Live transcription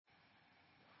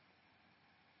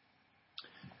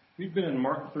We've been in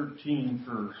Mark 13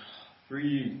 for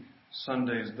 3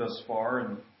 Sundays thus far,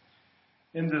 and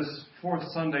in this fourth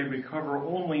Sunday we cover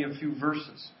only a few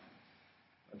verses.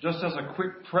 Just as a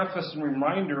quick preface and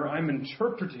reminder, I'm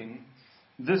interpreting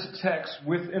this text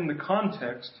within the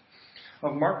context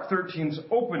of Mark 13's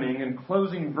opening and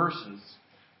closing verses,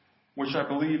 which I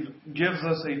believe gives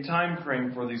us a time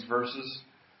frame for these verses,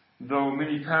 though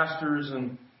many pastors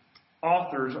and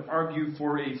authors argue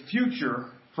for a future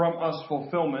from us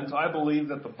fulfillment. I believe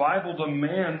that the Bible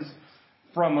demands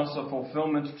from us a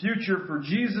fulfillment future for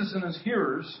Jesus and his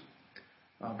hearers,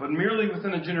 but merely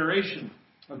within a generation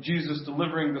of Jesus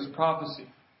delivering this prophecy.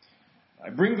 I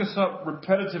bring this up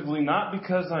repetitively not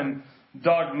because I'm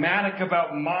dogmatic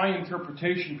about my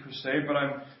interpretation per se, but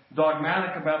I'm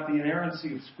dogmatic about the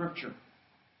inerrancy of Scripture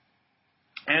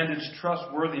and its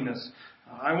trustworthiness.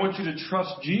 I want you to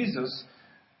trust Jesus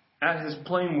at his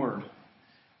plain word.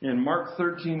 In Mark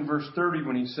 13, verse 30,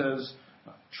 when he says,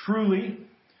 "Truly,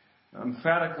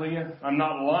 emphatically, I'm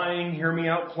not lying, hear me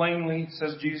out plainly,"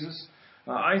 says Jesus,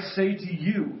 "I say to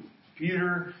you,"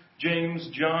 Peter, James,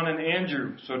 John, and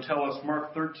Andrew, so tell us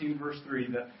Mark 13, verse 3,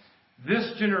 that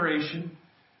this generation,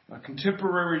 a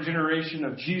contemporary generation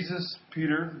of Jesus,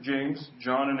 Peter, James,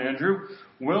 John, and Andrew,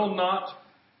 will not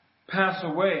pass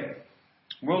away,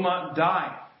 will not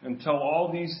die until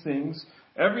all these things,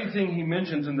 everything he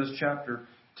mentions in this chapter,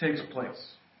 takes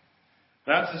place.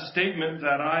 That's a statement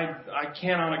that I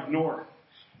cannot ignore.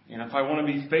 And if I want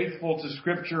to be faithful to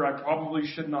Scripture, I probably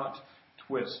should not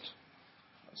twist.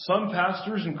 Some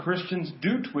pastors and Christians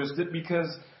do twist it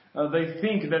because they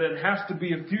think that it has to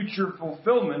be a future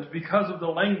fulfillment because of the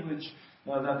language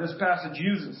that this passage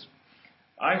uses.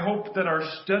 I hope that our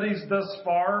studies thus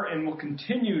far and will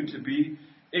continue to be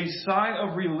a sigh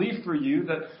of relief for you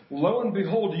that, lo and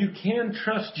behold, you can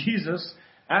trust Jesus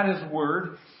at his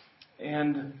word.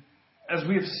 And as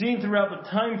we have seen throughout the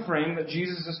time frame that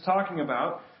Jesus is talking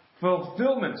about,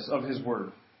 fulfillments of his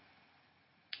word.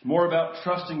 More about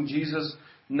trusting Jesus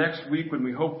next week when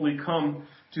we hopefully come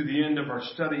to the end of our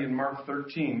study in Mark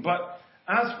 13. But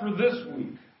as for this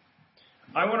week,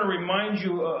 I want to remind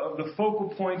you of the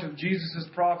focal point of Jesus'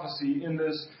 prophecy in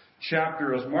this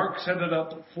chapter, as Mark set it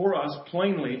up for us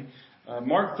plainly.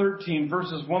 Mark 13,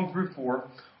 verses 1 through 4,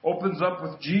 opens up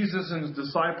with Jesus and his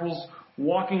disciples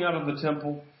walking out of the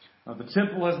temple. The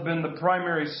temple has been the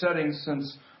primary setting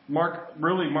since Mark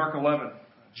 11.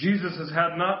 Jesus has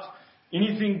had not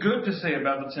anything good to say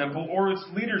about the temple or its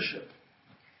leadership.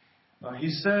 He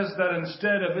says that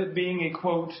instead of it being a,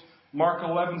 quote, Mark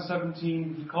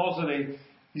 11:17,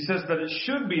 he says that it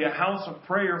should be a house of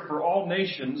prayer for all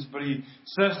nations, but he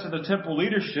says to the temple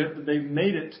leadership that they've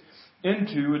made it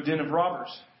into a den of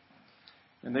robbers.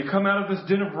 And they come out of this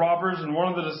den of robbers, and one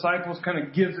of the disciples kind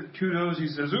of gives it kudos. He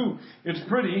says, "Ooh, it's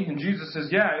pretty." And Jesus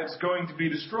says, "Yeah, it's going to be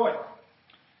destroyed."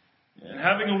 And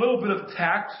having a little bit of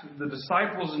tact, the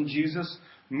disciples and Jesus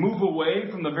move away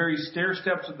from the very stair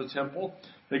steps of the temple.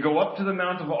 They go up to the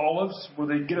Mount of Olives, where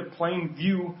they get a plain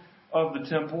view of the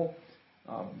temple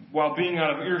while being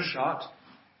out of earshot.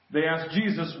 They ask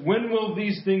Jesus, "When will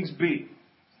these things be?"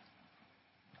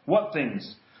 What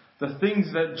things? The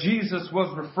things that Jesus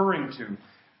was referring to,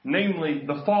 namely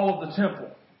the fall of the temple.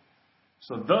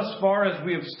 So thus far as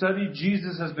we have studied,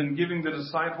 Jesus has been giving the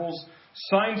disciples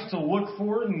signs to look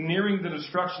for nearing the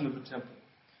destruction of the temple.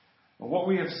 What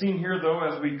we have seen here, though,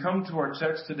 as we come to our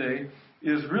text today,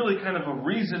 is really kind of a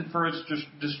reason for its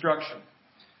destruction.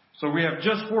 So we have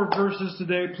just 4 verses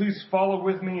today. Please follow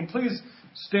with me, and please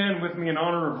stand with me in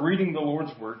honor of reading the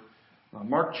Lord's Word.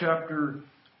 Mark chapter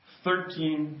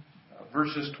 13,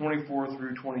 verses 24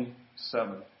 through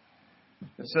 27.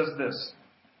 It says this: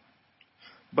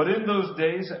 "But in those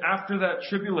days after that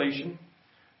tribulation,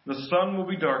 the sun will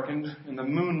be darkened, and the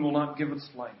moon will not give its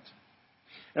light.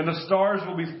 And the stars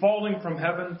will be falling from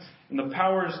heaven, and the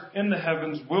powers in the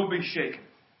heavens will be shaken.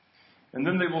 And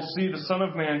then they will see the Son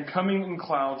of Man coming in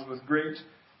clouds with great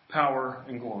power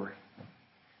and glory.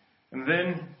 And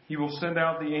then he will send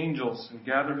out the angels and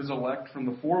gather his elect from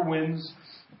the 4 winds,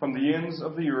 from the ends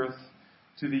of the earth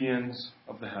to the ends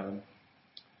of the heaven."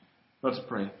 Let's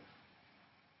pray.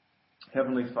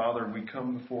 Heavenly Father, we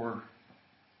come before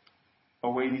a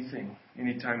weighty thing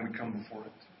anytime we come before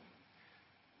it.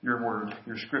 Your word,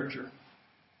 your Scripture.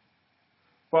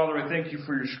 Father, I thank you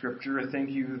for your Scripture. I thank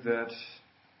you that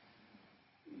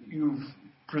you've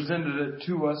presented it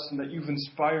to us and that you've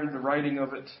inspired the writing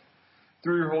of it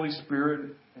through your Holy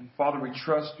Spirit. And Father, we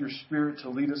trust your Spirit to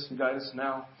lead us and guide us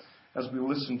now as we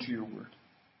listen to your word.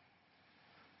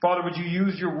 Father, would you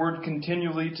use your word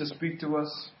continually to speak to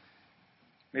us?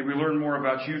 May we learn more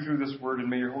about you through this word, and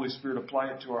may your Holy Spirit apply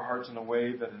it to our hearts in a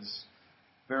way that is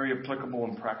very applicable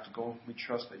and practical. We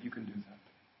trust that you can do that.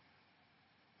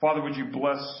 Father, would you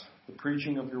bless the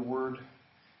preaching of your word?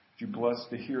 Would you bless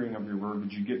the hearing of your word?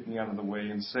 Would you get me out of the way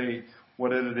and say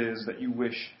what it is that you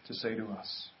wish to say to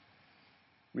us?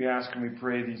 We ask and we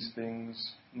pray these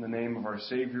things in the name of our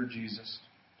Savior, Jesus.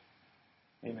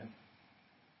 Amen.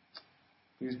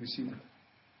 Please be seated.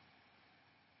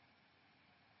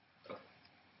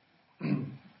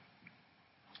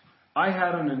 I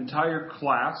had an entire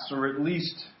class, or at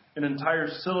least an entire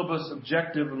syllabus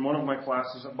objective in one of my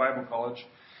classes at Bible college,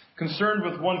 concerned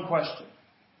with one question.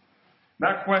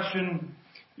 That question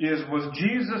is, was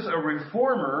Jesus a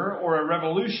reformer or a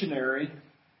revolutionary,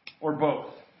 or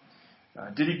both?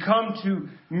 Did he come to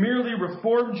merely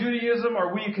reform Judaism?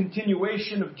 Are we a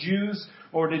continuation of Jews?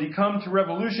 Or did he come to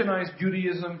revolutionize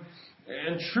Judaism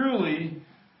and truly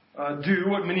do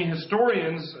what many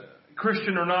historians,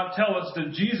 Christian or not, tell us?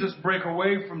 Did Jesus break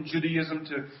away from Judaism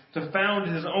to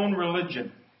found his own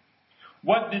religion?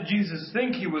 What did Jesus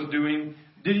think he was doing?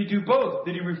 Did he do both?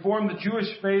 Did he reform the Jewish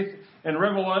faith and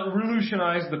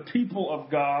revolutionize the people of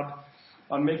God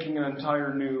on making an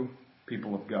entire new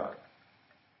people of God?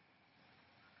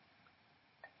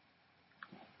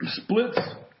 Splits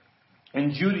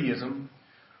in Judaism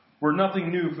were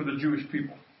nothing new for the Jewish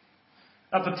people.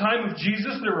 At the time of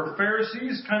Jesus, there were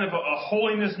Pharisees, kind of a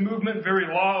holiness movement, very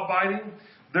law-abiding.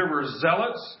 There were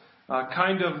Zealots,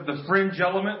 kind of the fringe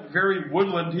element, very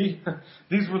woodlandy.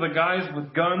 These were the guys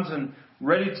with guns and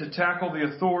ready to tackle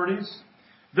the authorities.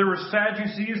 There were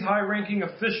Sadducees, high-ranking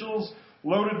officials,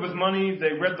 loaded with money.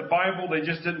 They read the Bible. They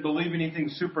just didn't believe anything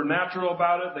supernatural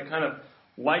about it. They kind of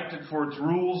liked it for its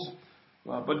rules.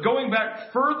 But going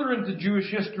back further into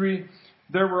Jewish history,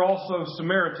 there were also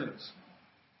Samaritans.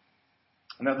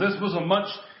 Now, this was a much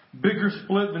bigger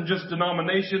split than just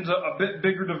denominations, a bit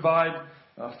bigger divide,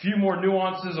 a few more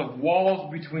nuances of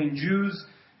walls between Jews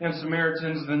and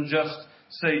Samaritans than just,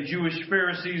 say, Jewish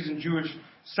Pharisees and Jewish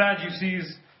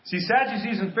Sadducees. See,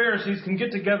 Sadducees and Pharisees can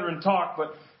get together and talk,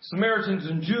 but Samaritans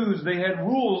and Jews, they had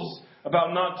rules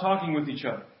about not talking with each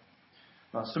other.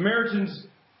 Samaritans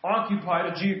occupied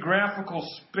a geographical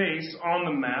space on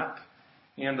the map,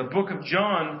 and the book of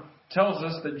John tells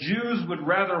us that Jews would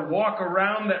rather walk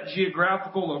around that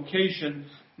geographical location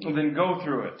than go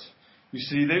through it. You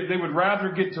see, they would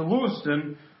rather get to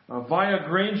Lewiston via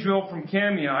Grangeville from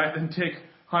Kamiah than take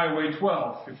Highway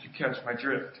 12, if you catch my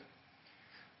drift.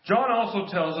 John also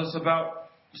tells us about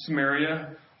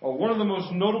Samaria, one of the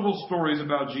most notable stories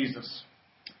about Jesus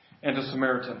and a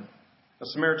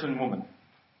Samaritan woman.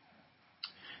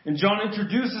 And John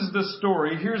introduces this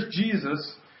story. Here's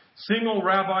Jesus, single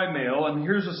rabbi male, and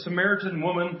here's a Samaritan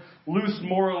woman, loose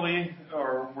morally,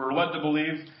 or we're led to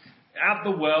believe, at the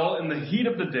well in the heat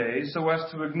of the day, so as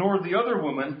to ignore the other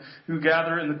women who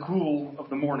gather in the cool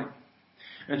of the morning.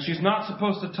 And she's not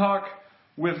supposed to talk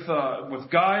with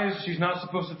guys. She's not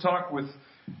supposed to talk with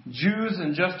Jews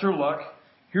and just her luck.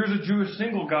 Here's a Jewish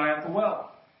single guy at the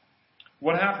well.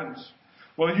 What happens?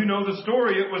 Well, you know the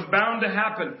story. It was bound to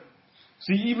happen.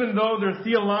 See, even though their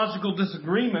theological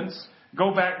disagreements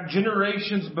go back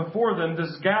generations before them,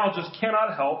 this gal just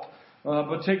cannot help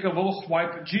but take a little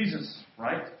swipe at Jesus,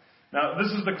 right? Now,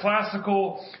 this is the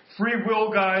classical free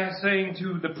will guy saying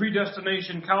to the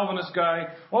predestination Calvinist guy,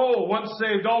 oh, once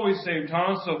saved, always saved,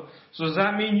 huh? So does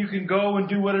that mean you can go and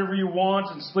do whatever you want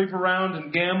and sleep around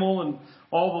and gamble and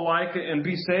all the like and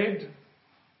be saved?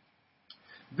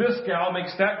 This gal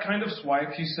makes that kind of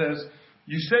swipe. She says,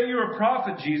 you say you're a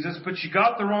prophet, Jesus, but you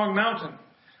got the wrong mountain.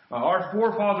 Our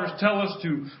forefathers tell us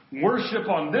to worship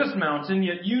on this mountain,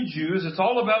 yet you Jews, it's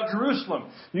all about Jerusalem.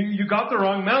 You got the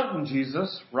wrong mountain,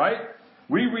 Jesus, right?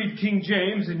 We read King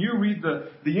James and you read the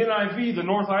NIV, the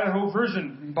North Idaho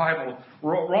Version Bible.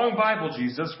 Wrong Bible,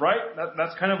 Jesus, right?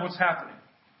 That's kind of what's happening.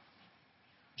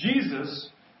 Jesus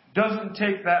doesn't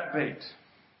take that bait.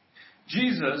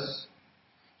 Jesus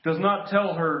does not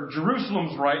tell her,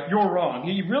 Jerusalem's right, you're wrong.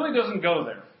 He really doesn't go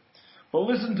there. But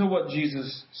listen to what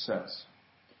Jesus says.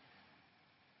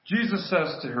 Jesus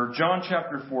says to her, John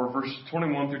chapter 4, verses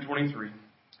 21 through 23,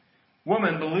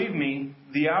 Woman, believe me,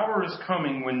 the hour is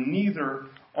coming when neither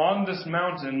on this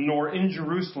mountain nor in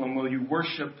Jerusalem will you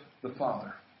worship the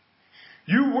Father.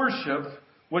 You worship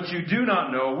what you do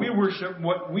not know. We worship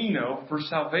what we know, for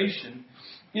salvation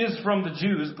is from the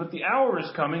Jews. But the hour is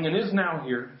coming and is now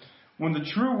here when the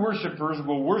true worshipers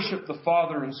will worship the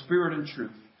Father in spirit and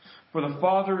truth. For the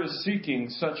Father is seeking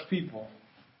such people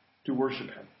to worship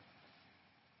Him.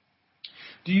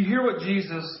 Do you hear what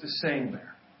Jesus is saying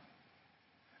there?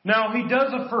 Now, He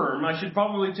does affirm, I should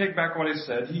probably take back what I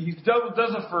said, He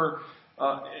does affirm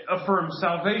affirms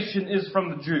salvation is from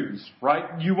the Jews,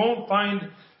 right? You won't find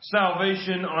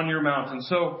salvation on your mountain.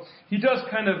 So he does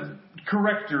kind of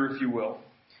correct her, if you will.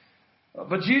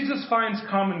 But Jesus finds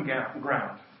common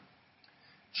ground.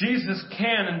 Jesus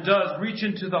can and does reach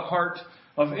into the heart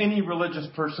of any religious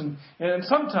person. And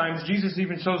sometimes Jesus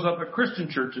even shows up at Christian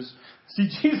churches. See,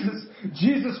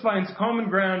 Jesus finds common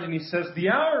ground and he says, the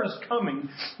hour is coming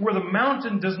where the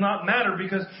mountain does not matter,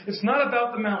 because it's not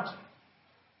about the mountain.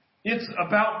 It's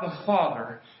about the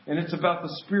Father, and it's about the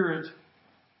Spirit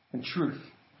and truth.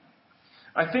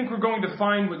 I think we're going to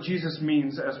find what Jesus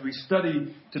means as we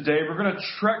study today. We're going to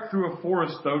trek through a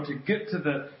forest, though, to get to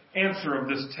the answer of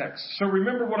this text. So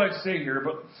remember what I say here,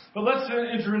 but let's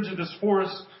enter into this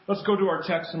forest. Let's go to our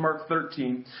text in Mark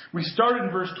 13. We started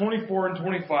in verse 24 and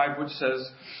 25, which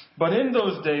says, "But in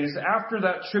those days, after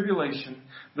that tribulation,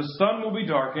 the sun will be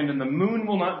darkened, and the moon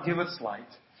will not give its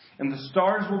light, and the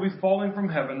stars will be falling from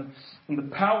heaven, and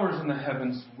the powers in the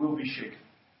heavens will be shaken."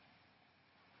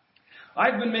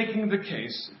 I've been making the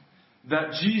case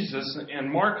that Jesus,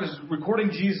 and Mark is recording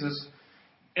Jesus,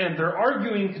 and they're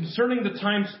arguing concerning the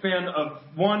time span of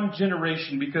one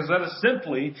generation, because that is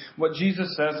simply what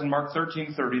Jesus says in Mark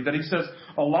 13:30, that he says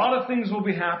a lot of things will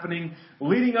be happening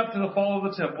leading up to the fall of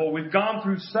the temple. We've gone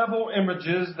through several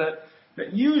images that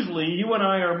usually you and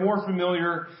I are more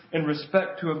familiar in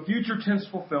respect to a future tense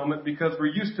fulfillment, because we're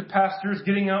used to pastors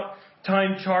getting out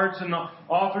time charts and the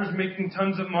authors making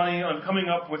tons of money on coming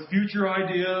up with future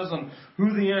ideas on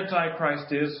who the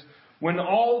Antichrist is, when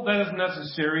all that is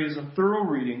necessary is a thorough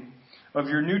reading of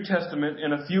your New Testament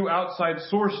and a few outside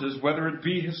sources, whether it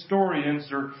be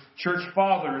historians or church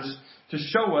fathers, to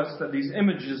show us that these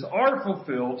images are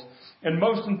fulfilled, and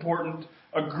most important,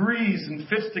 agrees and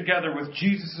fits together with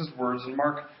Jesus' words in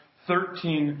Mark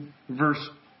 13, verse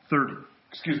 30.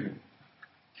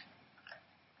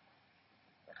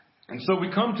 And so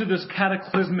we come to this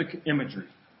cataclysmic imagery.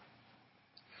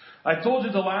 I told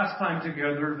you the last time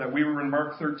together that we were in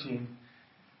Mark 13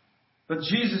 that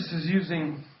Jesus is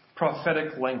using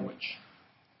prophetic language.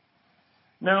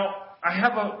 Now, I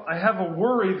have a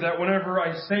worry that whenever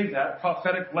I say that,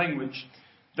 prophetic language,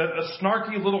 that a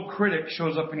snarky little critic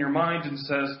shows up in your mind and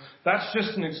says, that's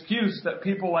just an excuse that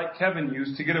people like Kevin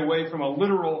use to get away from a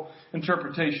literal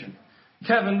interpretation.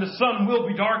 Kevin, the sun will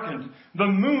be darkened, the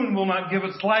moon will not give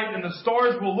its light, and the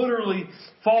stars will literally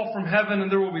fall from heaven,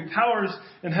 and there will be powers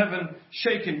in heaven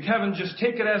shaken. Kevin, just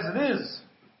take it as it is.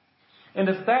 And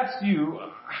if that's you,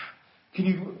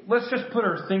 let's just put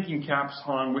our thinking caps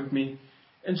on with me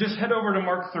and just head over to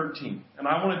Mark 13. And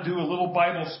I want to do a little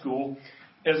Bible school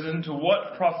as into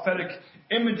what prophetic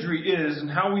imagery is and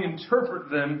how we interpret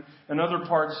them in other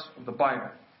parts of the Bible.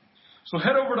 So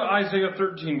head over to Isaiah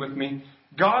 13 with me.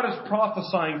 God is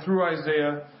prophesying through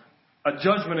Isaiah a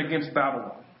judgment against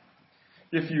Babylon.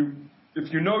 If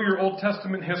you know your Old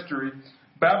Testament history,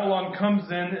 Babylon comes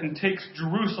in and takes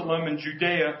Jerusalem and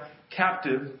Judea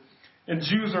captive, and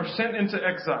Jews are sent into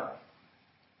exile.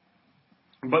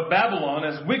 But Babylon,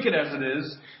 as wicked as it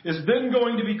is then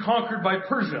going to be conquered by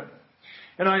Persia.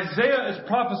 And Isaiah is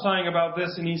prophesying about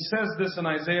this, and he says this in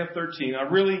Isaiah 13. I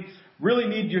really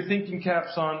need your thinking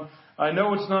caps on. I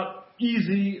know it's not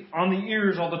easy on the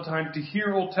ears all the time to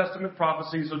hear Old Testament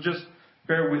prophecy, so just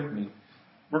bear with me.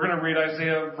 We're going to read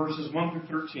Isaiah verses 1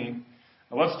 through 13.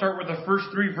 Now let's start with the first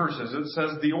 3 verses. It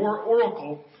says, "The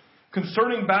oracle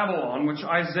concerning Babylon, which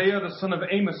Isaiah the son of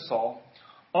Amos saw,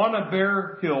 on a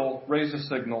bare hill raise a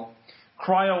signal,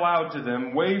 cry aloud to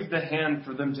them, wave the hand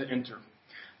for them to enter,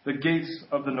 the gates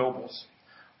of the nobles.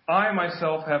 I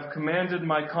myself have commanded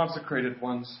my consecrated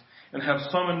ones, and have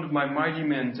summoned my mighty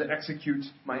men to execute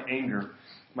my anger,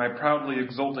 my proudly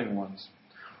exulting ones."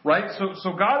 Right?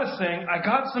 So God is saying, I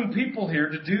got some people here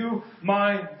to do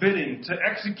my bidding, to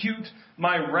execute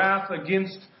my wrath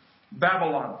against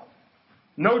Babylon.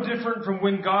 No different from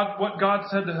what God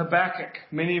said to Habakkuk.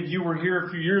 Many of you were here a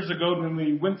few years ago when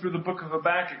we went through the book of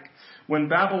Habakkuk, when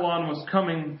Babylon was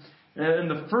coming in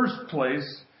the first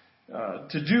place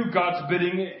to do God's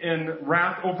bidding in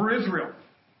wrath over Israel.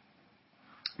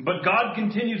 But God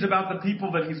continues about the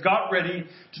people that He's got ready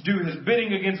to do His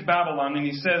bidding against Babylon. And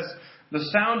He says, "The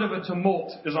sound of a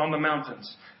tumult is on the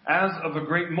mountains, as of a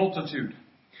great multitude.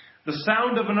 The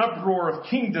sound of an uproar of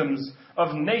kingdoms,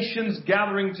 of nations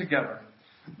gathering together.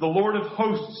 The Lord of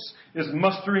hosts is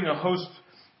mustering a host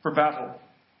for battle.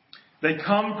 They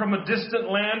come from a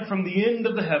distant land, from the end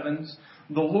of the heavens,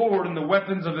 the Lord and the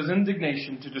weapons of His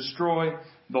indignation to destroy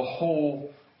the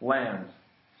whole land."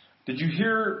 Did you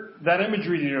hear that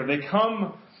imagery here? They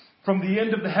come from the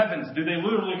end of the heavens. Do they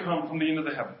literally come from the end of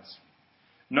the heavens?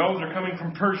 No, they're coming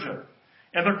from Persia.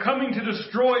 And they're coming to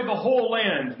destroy the whole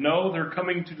land. No, they're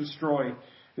coming to destroy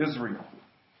Israel.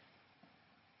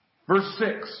 Verse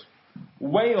 6.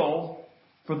 Wail,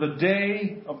 for the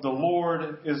day of the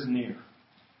Lord is near.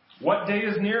 What day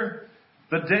is near?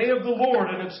 The day of the Lord,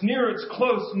 and it's near, it's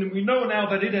close, and we know now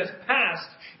that it has passed.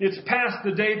 It's past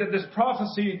the day that this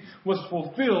prophecy was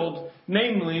fulfilled,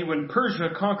 namely when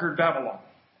Persia conquered Babylon.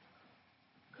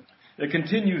 It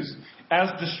continues, as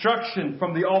destruction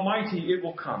from the Almighty it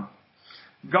will come.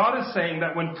 God is saying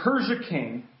that when Persia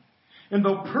came, and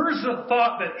though Persia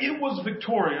thought that it was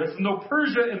victorious, and though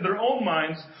Persia in their own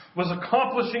minds was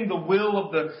accomplishing the will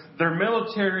of their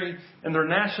military and their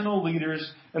national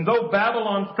leaders, and though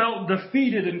Babylon felt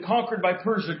defeated and conquered by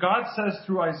Persia, God says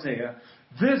through Isaiah,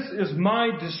 this is my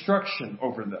destruction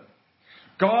over them.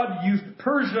 God used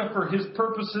Persia for His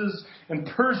purposes, and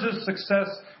Persia's success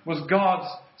was God's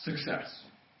success.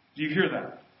 Do you hear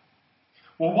that?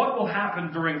 Well, what will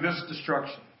happen during this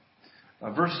destruction?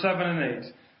 Verse 7 and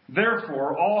 8.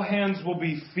 Therefore, all hands will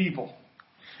be feeble,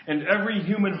 and every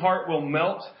human heart will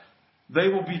melt. They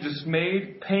will be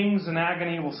dismayed. Pangs and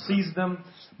agony will seize them.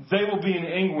 They will be in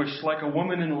anguish like a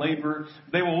woman in labor.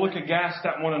 They will look aghast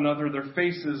at one another. Their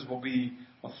faces will be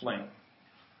aflame.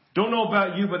 Don't know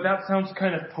about you, but that sounds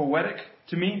kind of poetic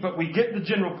to me, but we get the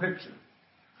general picture.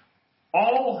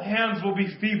 All hands will be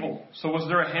feeble. So was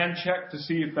there a hand check to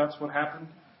see if that's what happened?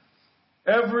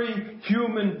 Every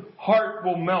human heart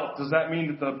will melt. Does that mean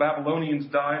that the Babylonians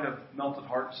died of melted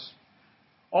hearts?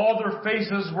 All their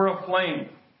faces were aflame.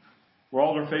 Were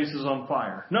all their faces on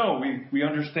fire? No, we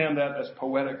understand that as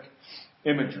poetic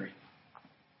imagery.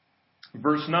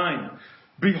 Verse 9.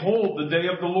 Behold, the day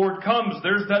of the Lord comes.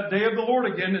 There's that day of the Lord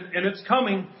again, and it's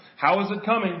coming. How is it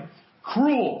coming?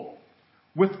 Cruel,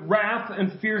 with wrath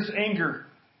and fierce anger,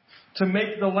 to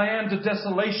make the land a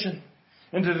desolation,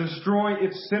 and to destroy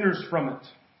its sinners from it.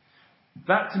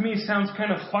 That to me sounds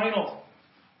kind of final.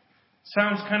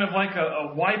 Sounds kind of like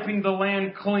a wiping the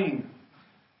land clean.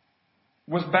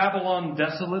 Was Babylon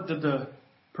desolate? Did the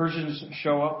Persians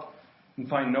show up and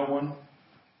find no one?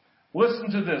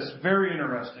 Listen to this, very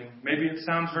interesting. Maybe it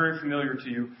sounds very familiar to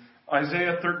you.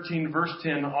 Isaiah 13 verse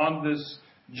 10 on this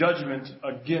judgment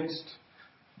against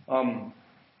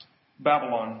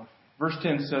Babylon. Verse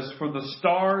 10 says, for the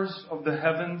stars of the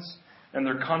heavens and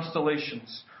their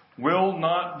constellations will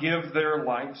not give their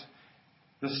light.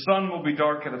 The sun will be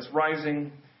dark at its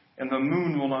rising, and the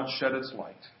moon will not shed its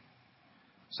light.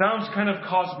 Sounds kind of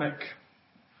cosmic.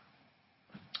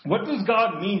 What does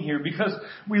God mean here? Because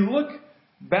we look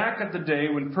back at the day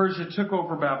when Persia took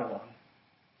over Babylon,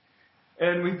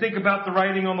 and we think about the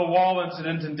writing on the wall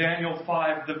incident in Daniel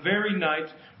 5, the very night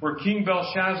where King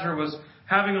Belshazzar was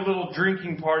having a little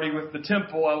drinking party with the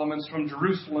temple elements from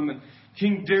Jerusalem, and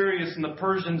King Darius and the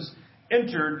Persians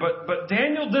entered. But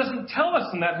Daniel doesn't tell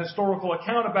us in that historical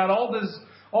account about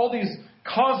all these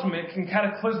cosmic and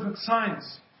cataclysmic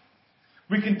signs.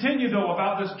 We continue, though,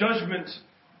 about this judgment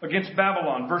against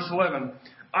Babylon. Verse 11.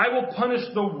 I will punish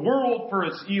the world for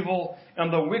its evil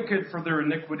and the wicked for their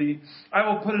iniquity. I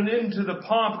will put an end to the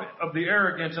pomp of the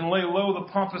arrogant and lay low the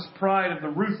pompous pride of the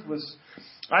ruthless.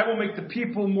 I will make the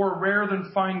people more rare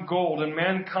than fine gold, and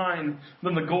mankind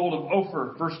than the gold of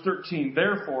Ophir. Verse 13.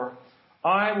 Therefore,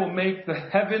 I will make the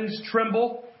heavens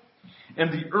tremble, and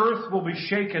the earth will be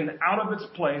shaken out of its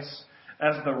place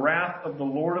as the wrath of the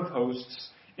Lord of hosts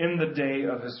in the day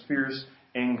of His fierce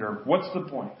anger. What's the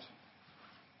point?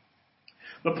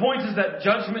 The point is that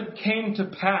judgment came to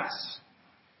pass,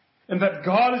 and that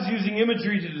God is using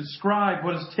imagery to describe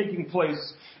what is taking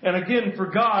place. And again, for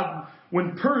God,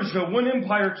 when Persia, one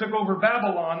empire, took over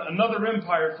Babylon, another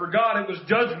empire, for God it was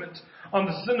judgment on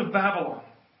the sin of Babylon.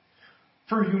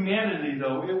 For humanity,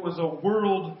 though, it was a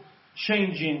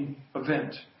world-changing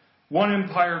event. One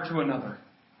empire to another.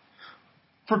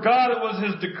 For God, it was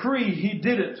His decree. He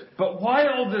did it. But why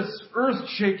all this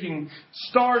earth-shaking,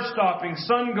 star-stopping,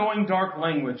 sun-going dark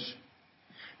language?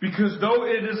 Because though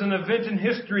it is an event in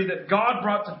history that God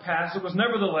brought to pass, it was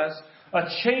nevertheless a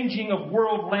changing of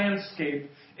world landscape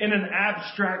in an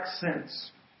abstract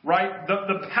sense. Right?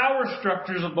 The power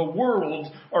structures of the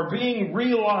world are being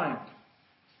realigned.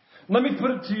 Let me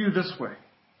put it to you this way.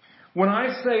 When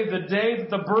I say the day that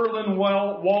the Berlin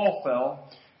Wall fell,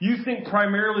 you think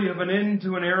primarily of an end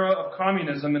to an era of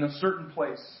communism in a certain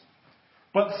place.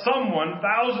 But someone,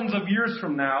 thousands of years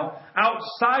from now,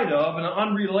 outside of and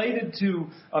unrelated to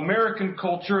American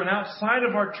culture and outside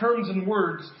of our terms and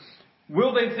words,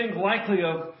 will they think likely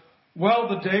of, well,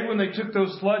 the day when they took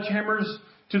those sledgehammers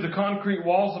to the concrete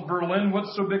walls of Berlin,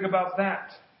 what's so big about that?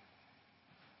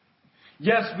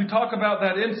 Yes, we talk about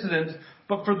that incident,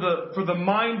 But for the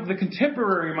mind, the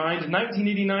contemporary mind, in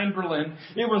 1989 Berlin,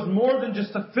 it was more than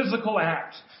just a physical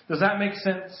act. Does that make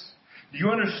sense? Do you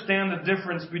understand the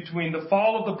difference between the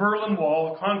fall of the Berlin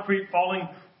Wall, a concrete falling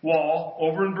wall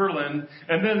over in Berlin,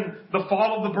 and then the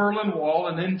fall of the Berlin Wall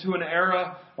and into an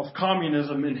era of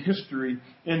communism in history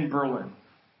in Berlin?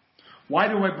 Why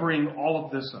do I bring all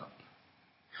of this up?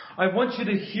 I want you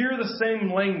to hear the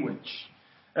same language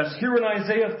as here in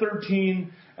Isaiah 13,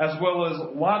 as well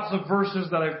as lots of verses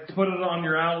that I've put it on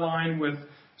your outline with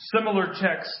similar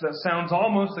texts that sounds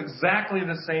almost exactly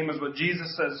the same as what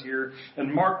Jesus says here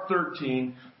in Mark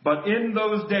 13. But in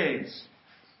those days,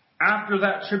 after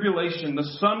that tribulation, the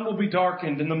sun will be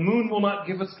darkened, and the moon will not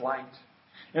give its light,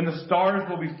 and the stars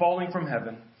will be falling from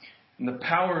heaven, and the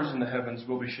powers in the heavens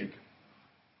will be shaken.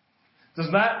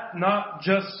 Does that not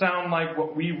just sound like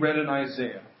what we read in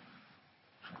Isaiah?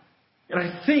 And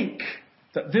I think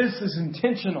that this is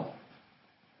intentional.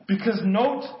 Because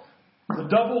note the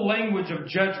double language of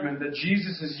judgment that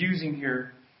Jesus is using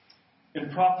here in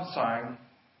prophesying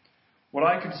what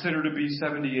I consider to be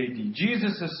 70 AD.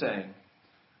 Jesus is saying,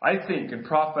 I think in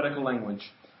prophetical language,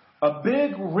 a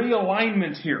big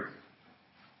realignment here.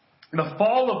 The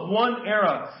fall of one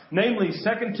era, namely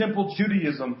Second Temple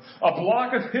Judaism, a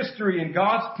block of history in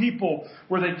God's people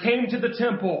where they came to the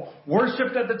temple,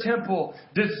 worshipped at the temple,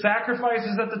 did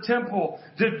sacrifices at the temple,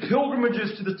 did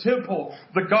pilgrimages to the temple.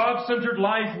 The God-centered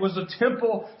life was a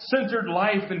temple-centered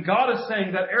life, and God is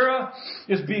saying that era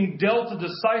is being dealt a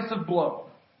decisive blow.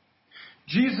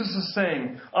 Jesus is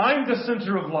saying, I'm the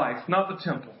center of life, not the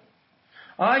temple.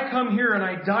 I come here and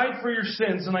I died for your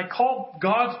sins, and I called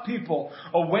God's people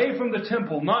away from the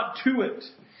temple, not to it.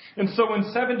 And so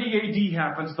when 70 AD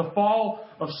happens, the fall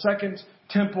of Second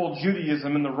Temple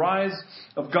Judaism and the rise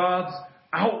of God's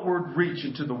outward reach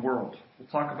into the world. We'll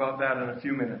talk about that in a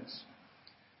few minutes.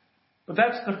 But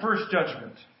that's the first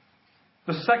judgment.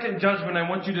 The second judgment I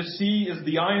want you to see is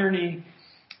the irony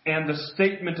and the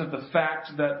statement of the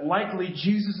fact that likely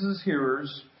Jesus'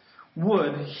 hearers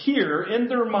would hear in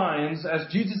their minds, as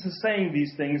Jesus is saying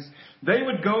these things, they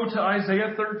would go to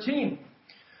Isaiah 13,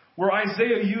 where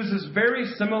Isaiah uses very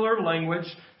similar language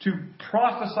to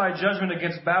prophesy judgment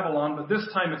against Babylon, but this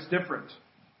time it's different.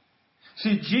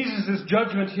 See, Jesus'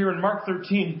 judgment here in Mark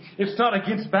 13, it's not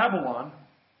against Babylon,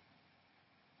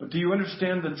 but do you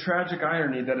understand the tragic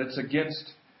irony that it's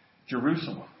against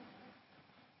Jerusalem?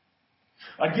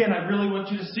 Again, I really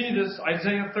want you to see this.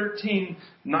 Isaiah 13,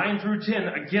 9 through 10,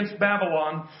 against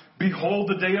Babylon. Behold,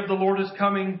 the day of the Lord is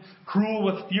coming, cruel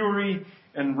with fury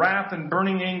and wrath and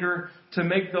burning anger, to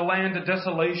make the land a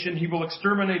desolation. He will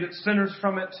exterminate its sinners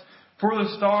from it. For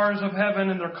the stars of heaven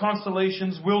and their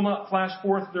constellations will not flash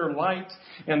forth their light,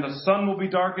 and the sun will be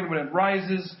darkened when it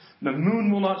rises. The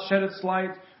moon will not shed its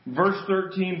light. Verse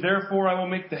 13, therefore I will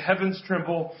make the heavens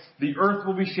tremble. The earth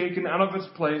will be shaken out of its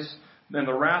place. And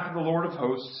the wrath of the Lord of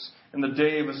hosts in the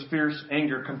day of his fierce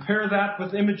anger. Compare that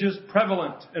with images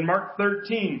prevalent in Mark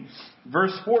 13,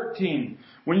 verse 14.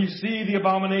 When you see the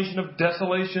abomination of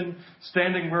desolation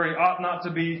standing where he ought not to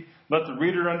be, let the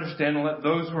reader understand, and let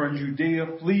those who are in Judea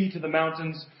flee to the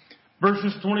mountains.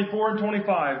 Verses 24 and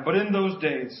 25. But in those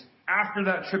days, after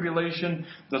that tribulation,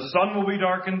 the sun will be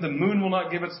darkened, the moon will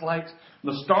not give its light,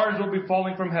 the stars will be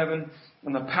falling from heaven,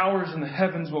 and the powers in the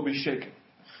heavens will be shaken.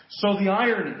 So the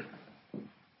irony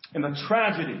and the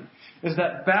tragedy is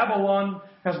that Babylon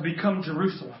has become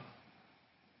Jerusalem.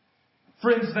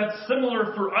 Friends, that's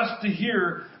similar for us to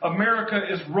hear America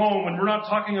is Rome, and we're not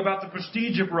talking about the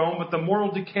prestige of Rome, but the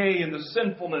moral decay and the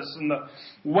sinfulness and the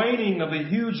waning of a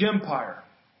huge empire,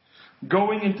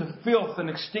 going into filth and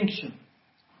extinction.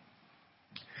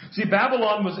 See,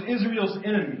 Babylon was Israel's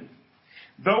enemy.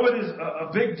 Though it is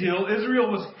a big deal, Israel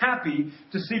was happy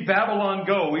to see Babylon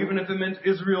go, even if it meant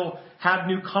Israel had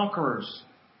new conquerors.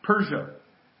 Persia.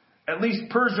 At least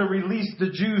Persia released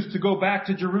the Jews to go back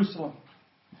to Jerusalem.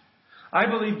 I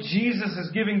believe Jesus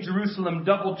is giving Jerusalem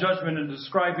double judgment and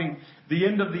describing the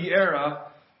end of the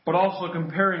era, but also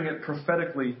comparing it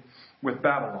prophetically with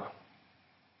Babylon.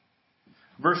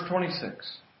 Verse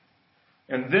 26.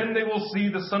 And then they will see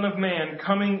the Son of Man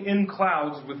coming in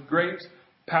clouds with great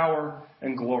power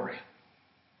and glory.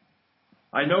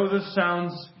 I know this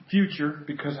sounds future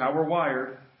because how we're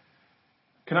wired.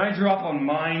 Can I drop a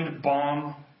mind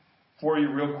bomb for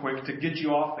you real quick to get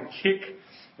you off the kick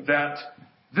that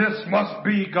this must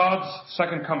be God's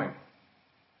second coming?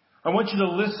 I want you to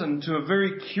listen to a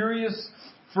very curious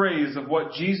phrase of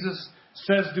what Jesus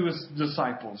says to his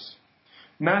disciples.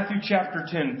 Matthew chapter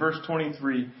 10, verse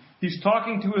 23. He's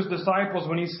talking to his disciples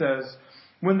when he says,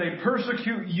 when they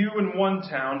persecute you in one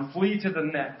town, flee to the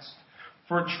next.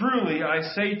 For truly I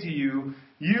say to you,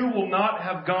 you will not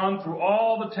have gone through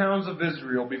all the towns of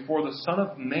Israel before the Son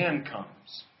of Man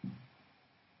comes.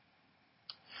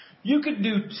 You could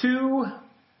do 2,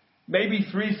 maybe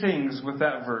 3 things with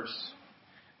that verse.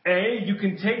 A, you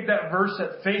can take that verse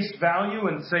at face value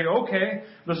and say, okay,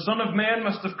 the Son of Man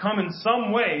must have come in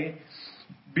some way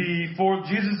before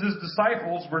Jesus'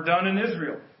 disciples were done in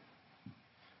Israel.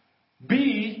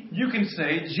 B, you can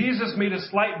say, Jesus made a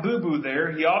slight boo-boo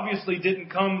there. He obviously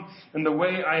didn't come in the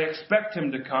way I expect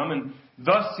him to come, and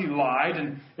thus he lied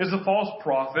and is a false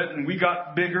prophet, and we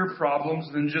got bigger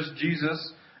problems than just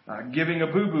Jesus giving a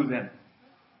boo-boo then.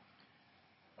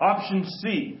 Option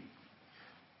C,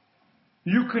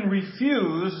 you can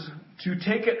refuse to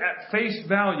take it at face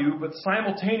value, but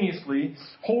simultaneously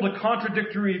hold a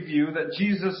contradictory view that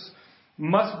Jesus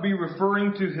must be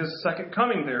referring to his second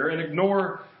coming there, and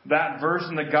ignore that verse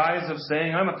in the guise of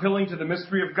saying, I'm appealing to the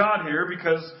mystery of God here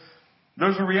because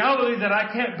there's a reality that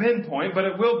I can't pinpoint, but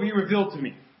it will be revealed to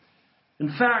me. In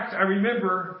fact, I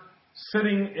remember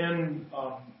sitting in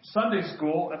Sunday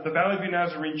school at the Valley View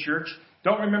Nazarene Church.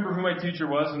 Don't remember who my teacher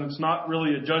was, and it's not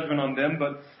really a judgment on them,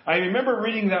 but I remember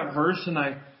reading that verse, and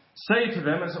I say to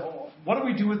them, I said, what do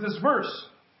we do with this verse?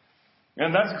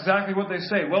 And that's exactly what they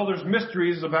say. Well, there's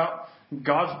mysteries about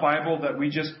God's Bible that we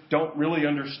just don't really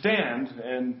understand,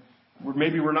 and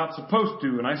maybe we're not supposed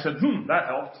to. And I said, that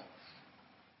helped.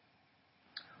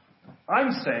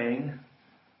 I'm saying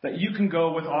that you can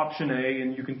go with option A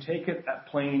and you can take it at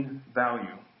plain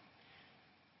value.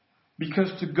 Because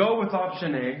to go with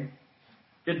option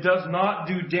A, it does not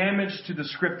do damage to the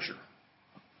Scripture.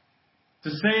 To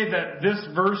say that this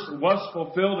verse was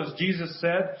fulfilled as Jesus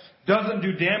said doesn't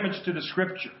do damage to the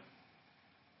Scripture.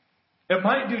 It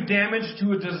might do damage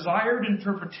to a desired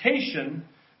interpretation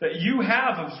that you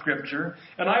have of Scripture,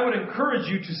 and I would encourage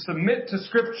you to submit to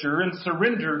Scripture and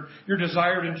surrender your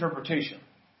desired interpretation.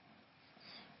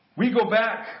 We go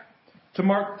back to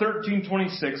Mark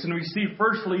 13:26, and we see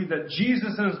firstly that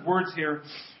Jesus in his words here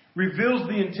reveals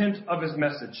the intent of his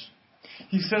message.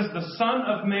 He says the Son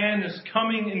of Man is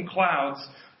coming in clouds,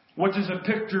 which is a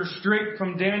picture straight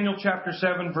from Daniel chapter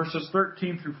 7, verses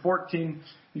 13 through 14.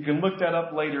 You can look that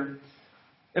up later.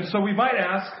 And so we might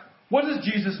ask, what does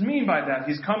Jesus mean by that?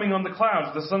 He's coming on the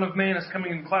clouds. The Son of Man is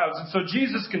coming in clouds. And so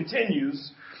Jesus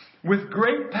continues, with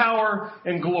great power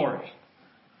and glory.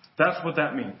 That's what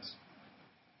that means.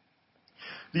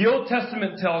 The Old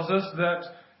Testament tells us that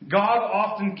God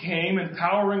often came in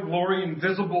power and glory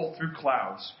invisible through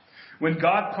clouds. When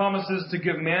God promises to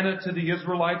give manna to the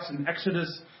Israelites in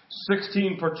Exodus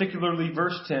 16, particularly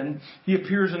verse 10, he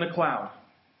appears in a cloud.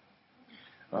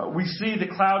 We see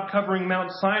the cloud covering Mount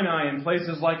Sinai in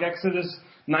places like Exodus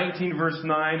 19 verse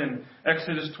 9 and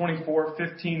Exodus 24,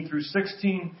 15 through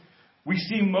 16. We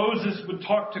see Moses would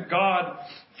talk to God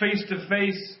face to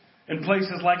face in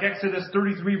places like Exodus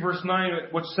 33 verse 9,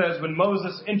 which says, when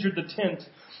Moses entered the tent,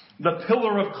 the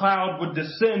pillar of cloud would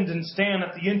descend and stand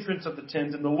at the entrance of the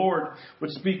tent, and the Lord would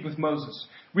speak with Moses.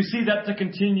 We see that to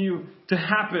continue to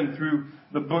happen through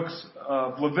the books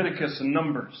of Leviticus and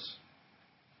Numbers.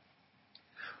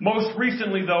 Most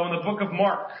recently, though, in the book of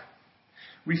Mark,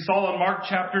 we saw in Mark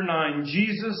chapter 9,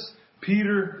 Jesus,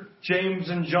 Peter,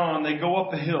 James, and John, they go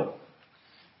up a hill.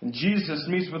 And Jesus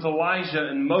meets with Elijah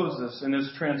and Moses and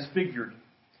is transfigured.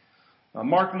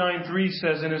 Mark 9:3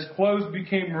 says, and his clothes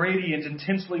became radiant,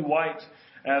 intensely white,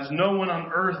 as no one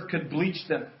on earth could bleach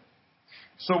them.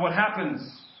 So what happens?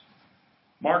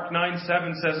 Mark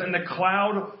 9:7 says, and the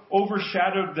cloud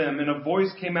overshadowed them, and a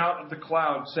voice came out of the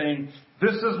cloud saying,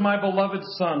 this is my beloved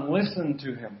Son, listen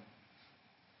to him.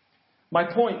 My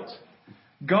point,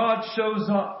 God shows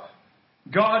up.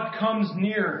 God comes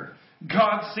near.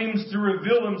 God seems to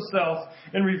reveal himself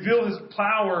and reveal his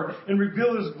power and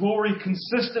reveal his glory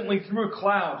consistently through a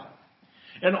cloud.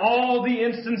 And all the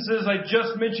instances I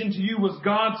just mentioned to you was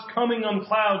God's coming on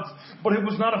clouds, but it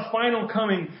was not a final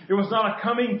coming. It was not a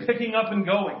coming, picking up and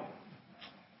going.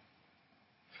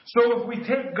 So if we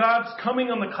take God's coming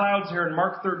on the clouds here in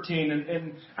Mark 13,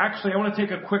 and actually I want to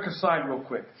take a quick aside real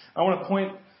quick. I want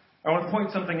to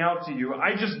point something out to you.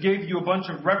 I just gave you a bunch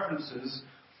of references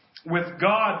with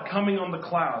God coming on the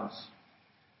clouds.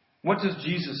 What does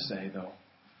Jesus say, though?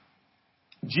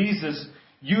 Jesus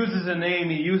uses a name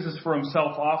he uses for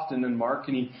himself often in Mark,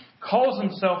 and he calls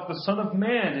himself the Son of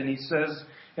Man, and he says,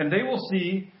 and they will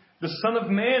see the Son of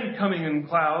Man coming in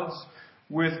clouds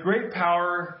with great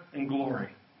power and glory.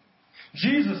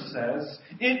 Jesus says,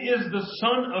 it is the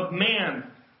Son of Man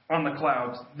on the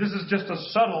clouds. This is just a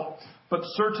subtle but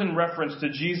certain reference to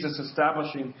Jesus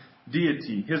establishing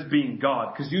deity, his being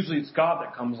God, because usually it's God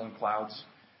that comes on clouds.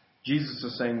 Jesus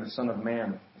is saying the Son of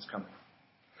Man is coming.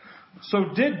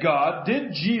 So did God,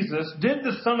 did Jesus, did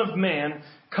the Son of Man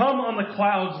come on the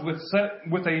clouds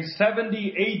with a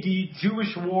 70 AD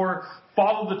Jewish war,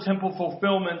 follow the temple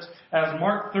fulfillment, as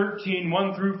Mark 13,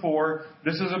 1 through 4,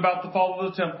 this is about the fall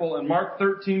of the temple, and Mark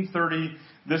 13:30,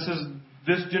 this is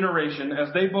this generation,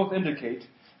 as they both indicate.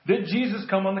 Did Jesus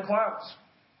come on the clouds?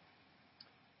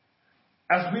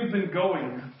 As we've been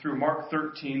going through Mark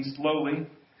 13 slowly,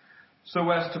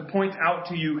 so as to point out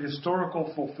to you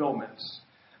historical fulfillments,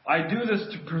 I do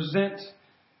this to present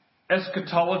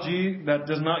eschatology that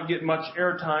does not get much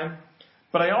airtime,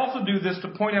 but I also do this to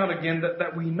point out again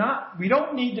that we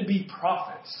don't need to be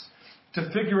prophets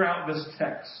to figure out this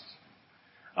text.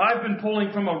 I've been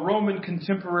pulling from a Roman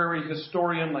contemporary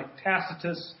historian like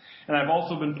Tacitus, and I've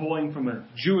also been pulling from a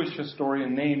Jewish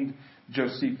historian named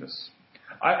Josephus.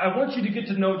 I want you to get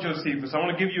to know Josephus. I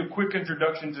want to give you a quick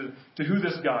introduction to who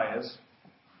this guy is.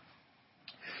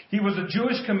 He was a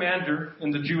Jewish commander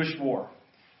in the Jewish War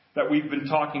that we've been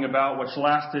talking about, which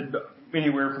lasted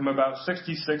anywhere from about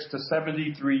 66 to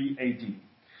 73 AD.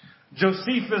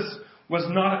 Josephus was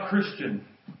not a Christian,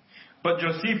 but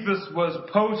Josephus was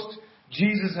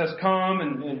post-Jesus has come,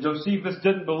 and Josephus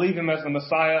didn't believe him as the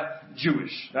Messiah,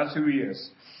 Jewish. That's who he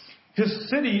is. His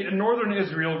city in northern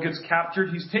Israel gets captured.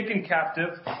 He's taken captive.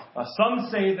 Some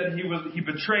say that he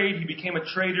betrayed, he became a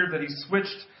traitor, that he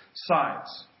switched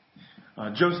sides.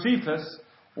 Josephus,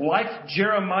 like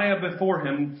Jeremiah before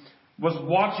him, was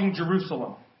watching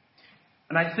Jerusalem.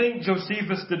 And I think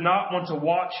Josephus did not want to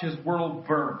watch his world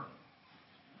burn.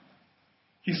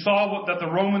 He saw that the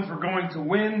Romans were going to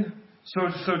win. So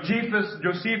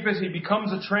Josephus, he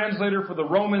becomes a translator for the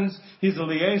Romans. He's a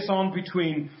liaison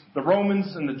between the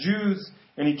Romans and the Jews.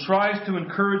 And he tries to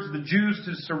encourage the Jews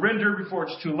to surrender before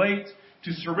it's too late,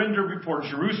 to surrender before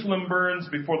Jerusalem burns,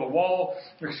 before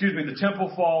the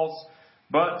temple falls.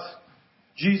 But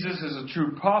Jesus is a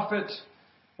true prophet.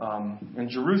 And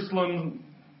Jerusalem,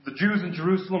 the Jews in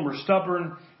Jerusalem were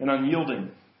stubborn and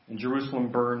unyielding. And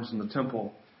Jerusalem burns and the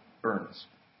temple burns.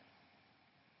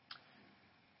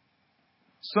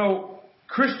 So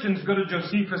Christians go to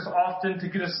Josephus often to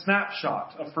get a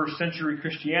snapshot of first century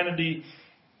Christianity.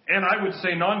 And I would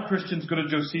say non-Christians go to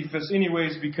Josephus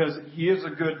anyways because he is a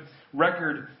good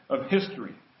record of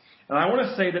history. And I want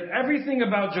to say that everything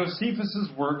about Josephus'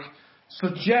 work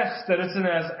suggests that it's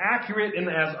as accurate and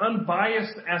as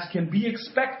unbiased as can be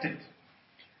expected.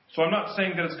 So I'm not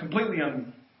saying that it's completely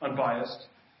unbiased,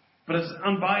 but it's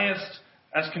unbiased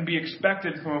as can be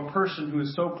expected from a person who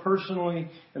is so personally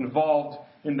involved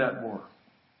in that war.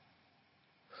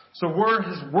 So were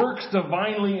his works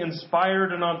divinely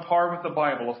inspired and on par with the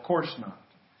Bible? Of course not.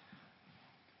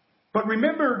 But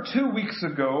remember 2 weeks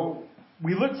ago,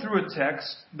 we looked through a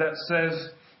text that says,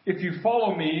 if you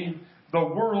follow me, the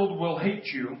world will hate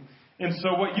you. And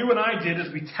so what you and I did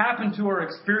is we tap into our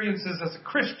experiences as a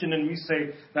Christian and we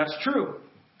say, that's true.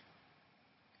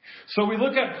 So we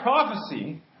look at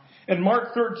prophecy in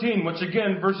Mark 13, which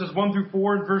again, verses 1 through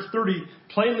 4 and verse 30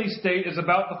 plainly state is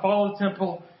about the fall of the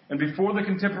temple and before the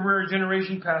contemporary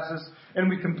generation passes. And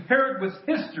we compare it with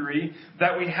history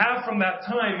that we have from that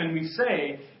time and we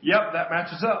say, yep, that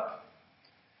matches up.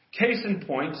 Case in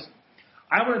point,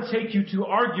 I want to take you to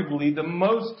arguably the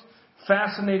most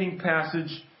fascinating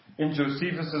passage in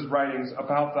Josephus' writings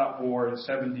about that war in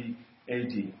 70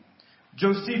 AD.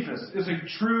 Josephus is a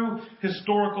true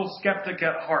historical skeptic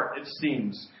at heart, it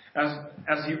seems,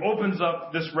 as he opens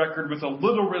up this record with a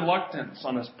little reluctance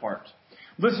on his part.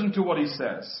 Listen to what he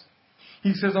says.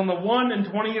 He says, on the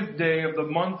 21st day of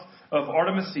the month of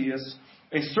Artemisius,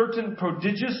 a certain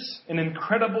prodigious and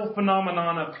incredible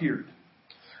phenomenon appeared.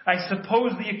 I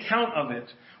suppose the account of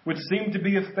it would seem to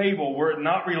be a fable were it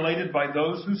not related by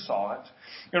those who saw it,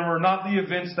 and were not the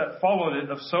events that followed it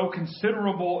of so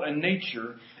considerable a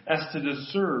nature as to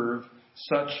deserve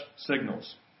such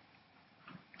signals.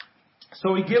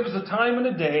 So he gives a time and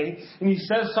a day, and he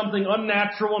says something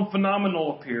unnatural and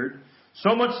phenomenal appeared,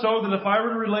 so much so that if I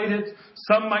were to relate it,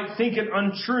 some might think it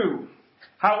untrue.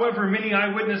 However, many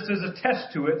eyewitnesses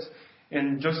attest to it,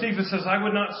 and Josephus says, I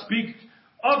would not speak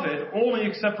of it only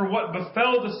except for what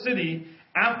befell the city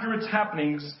after its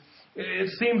happenings. It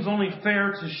seems only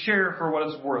fair to share for what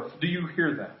it's worth. Do you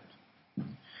hear that?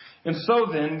 And so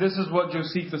then, this is what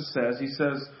Josephus says. He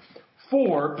says,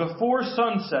 for before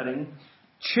sunsetting,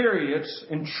 chariots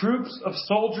and troops of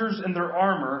soldiers in their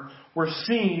armor were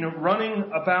seen running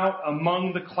about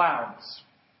among the clouds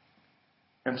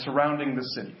and surrounding the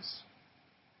cities.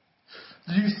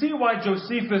 Do you see why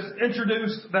Josephus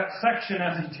introduced that section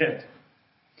as he did?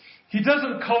 He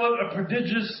doesn't call it a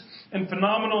prodigious and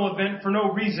phenomenal event for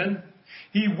no reason.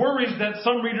 He worries that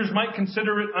some readers might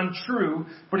consider it untrue,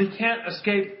 but he can't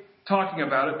escape talking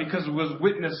about it because it was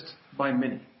witnessed by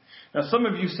many. Now, some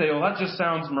of you say, well, that just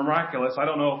sounds miraculous. I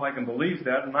don't know if I can believe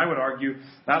that. And I would argue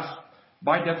that's,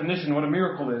 by definition, what a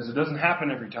miracle is. It doesn't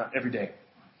happen every day.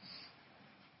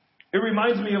 It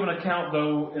reminds me of an account,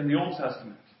 though, in the Old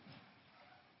Testament.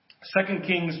 2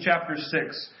 Kings chapter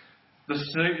 6.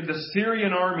 The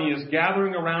Syrian army is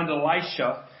gathering around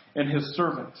Elisha and his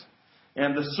servant.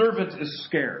 And the servant is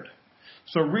scared.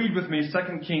 So read with me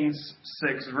 2 Kings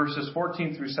 6, verses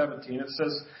 14 through 17. It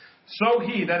says, "So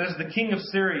he," that is the king of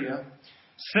Syria,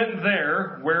 "sent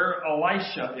there, where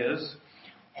Elisha is,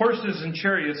 horses and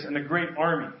chariots and a great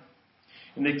army.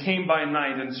 And they came by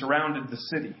night and surrounded the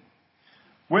city.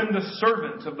 When the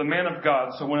servant of the man of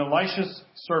God," so when Elisha's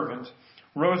servant,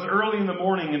 "rose early in the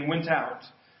morning and went out,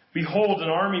 behold, an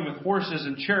army with horses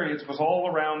and chariots was all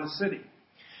around the city.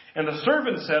 And the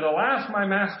servant said, 'Alas, my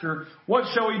master, what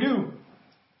shall we do?'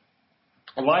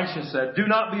 Elisha said, 'Do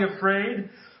not be afraid,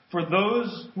 for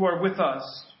those who are with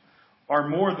us are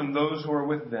more than those who are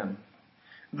with them.'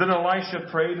 Then Elisha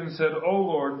prayed and said, 'O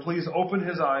Lord, please open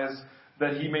his eyes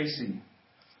that he may see.'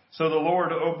 So the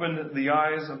Lord opened the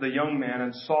eyes of the young man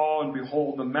and saw, and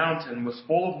behold, the mountain was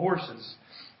full of horses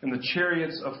and the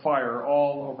chariots of fire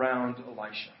all around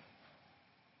Elisha."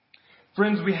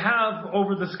 Friends, we have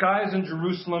over the skies in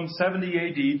Jerusalem 70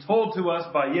 AD told to us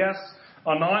by, yes,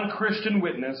 a non-Christian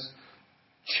witness,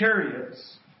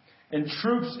 chariots and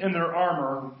troops in their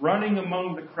armor running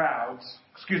among the clouds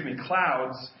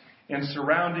and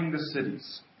surrounding the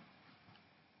cities.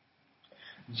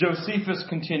 Josephus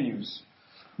continues,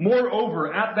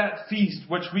 "Moreover, at that feast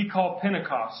which we call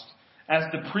Pentecost, as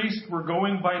the priests were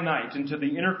going by night into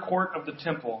the inner court of the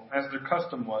temple, as their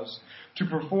custom was, to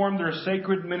perform their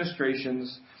sacred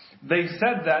ministrations, they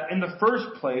said that in the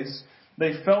first place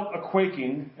they felt a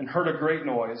quaking and heard a great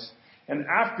noise, and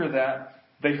after that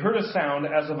they heard a sound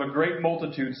as of a great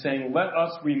multitude saying, 'Let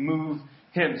us remove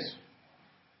hence.'"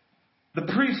 The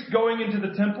priest going into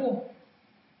the temple,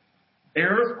 an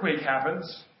earthquake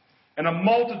happens, and a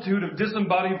multitude of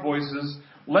disembodied voices,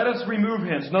 "Let us remove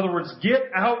hence." In other words, get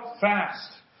out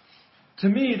fast. To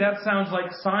me, that sounds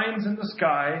like signs in the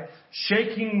sky,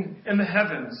 shaking in the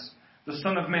heavens, the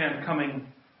Son of Man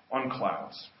coming on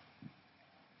clouds.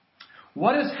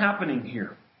 What is happening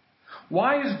here?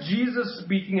 Why is Jesus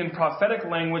speaking in prophetic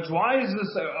language? Why is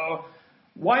this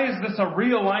a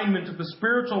realignment of the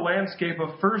spiritual landscape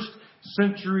of 1st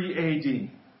century AD?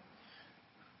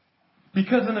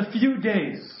 Because in a few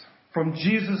days from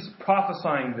Jesus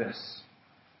prophesying this,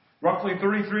 roughly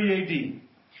 33 AD,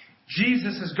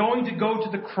 Jesus is going to go to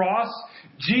the cross.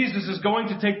 Jesus is going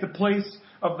to take the place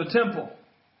of the temple.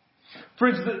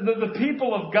 Friends, the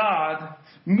people of God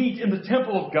meet in the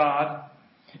temple of God,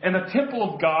 and the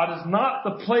temple of God is not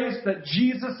the place that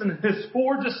Jesus and his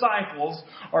 4 disciples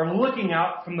are looking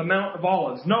out from the Mount of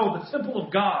Olives. No, the temple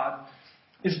of God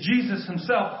is Jesus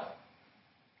himself.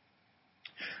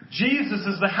 Jesus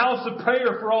is the house of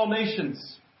prayer for all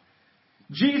nations.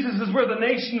 Jesus is where the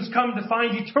nations come to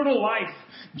find eternal life.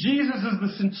 Jesus is the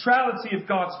centrality of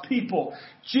God's people.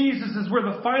 Jesus is where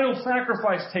the final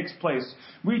sacrifice takes place.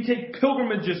 We take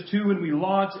pilgrimages to and we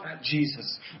lodge at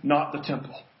Jesus, not the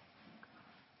temple.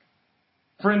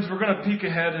 Friends, we're going to peek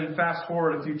ahead and fast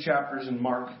forward a few chapters in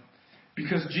Mark,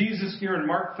 because Jesus here in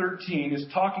Mark 13 is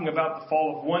talking about the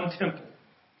fall of one temple.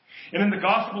 And in the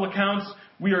gospel accounts,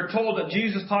 we are told that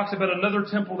Jesus talks about another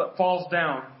temple that falls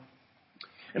down.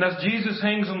 And as Jesus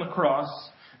hangs on the cross,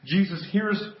 Jesus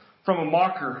hears from a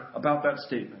mocker about that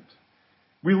statement.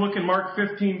 We look in Mark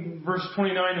 15, verse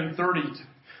 29 and 30,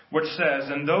 which says,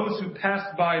 "And those who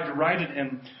passed by derided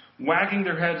him, wagging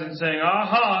their heads and saying,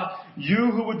 'Aha,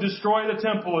 you who would destroy the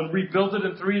temple and rebuild it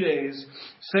in 3 days,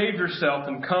 save yourself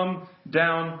and come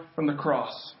down from the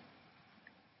cross.'"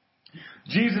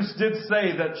 Jesus did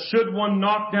say that should one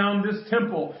knock down this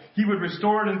temple, he would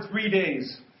restore it in 3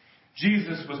 days.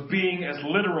 Jesus was being as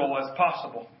literal as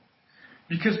possible,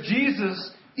 because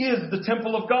Jesus is the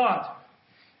temple of God.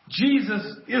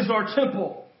 Jesus is our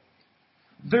temple.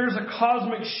 There's a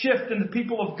cosmic shift in the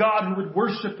people of God who would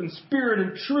worship in spirit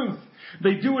and truth.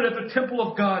 They do it at the temple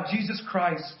of God, Jesus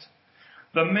Christ.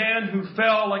 The man who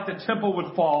fell like the temple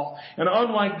would fall. And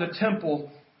unlike the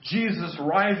temple, Jesus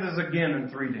rises again in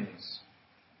 3 days.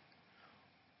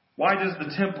 Why does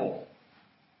the temple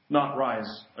not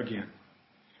rise again?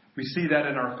 We see that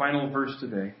in our final verse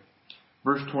today.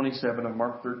 Verse 27 of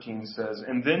Mark 13 says,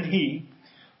 "And then he,"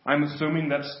 I'm assuming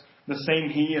that's the same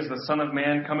he as the Son of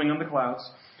Man coming on the clouds,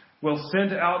 "will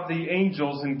send out the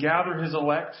angels and gather his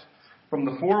elect from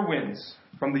the 4 winds,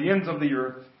 from the ends of the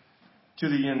earth to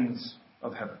the ends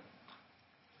of heaven."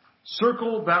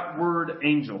 Circle that word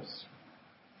angels.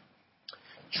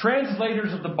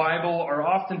 translators of the Bible are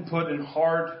often put in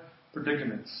hard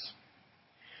predicaments.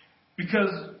 Because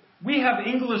we have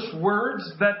English words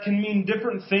that can mean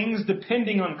different things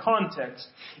depending on context.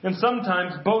 And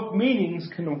sometimes both meanings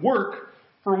can work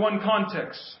for one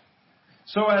context.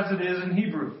 So as it is in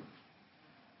Hebrew.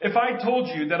 If I told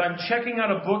you that I'm checking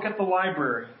out a book at the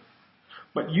library,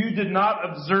 but you did not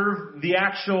observe the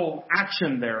actual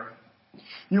action there,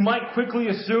 you might quickly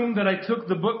assume that I took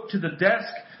the book to the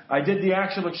desk, I did the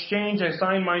actual exchange, I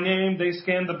signed my name, they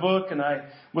scanned the book, and I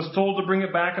was told to bring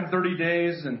it back in 30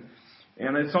 days, and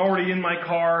it's already in my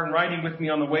car and riding with me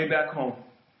on the way back home.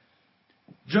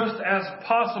 Just as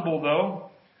possible,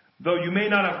 though you may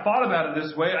not have thought about it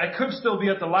this way, I could still be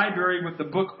at the library with the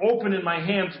book open in my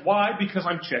hands. Why? Because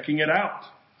I'm checking it out.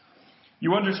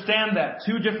 You understand that.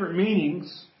 Two different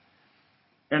meanings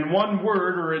and one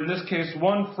word, or in this case,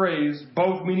 one phrase,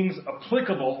 both meanings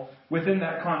applicable within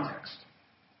that context.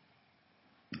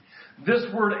 This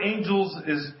word angels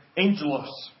is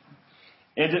angelos,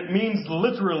 and it means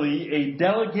literally a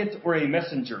delegate or a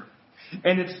messenger.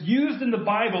 And it's used in the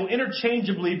Bible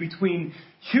interchangeably between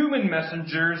human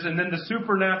messengers and then the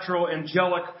supernatural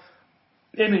angelic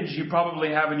image you probably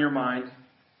have in your mind.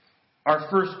 Our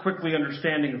first quickly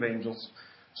understanding of angels.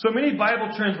 So many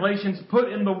Bible translations put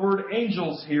in the word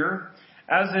angels here,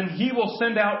 as in He will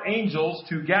send out angels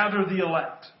to gather the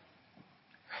elect.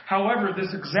 However,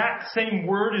 this exact same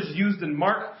word is used in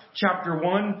Mark chapter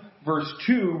 1, verse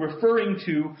 2, referring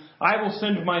to, I will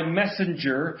send my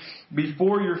messenger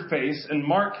before your face. And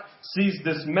Mark sees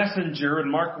this messenger in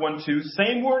Mark 1:2,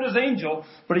 same word as angel,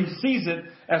 but he sees it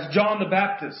as John the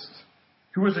Baptist,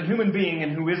 who is a human being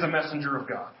and who is a messenger of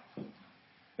God.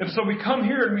 And so we come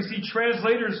here and we see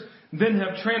translators then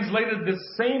have translated this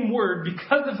same word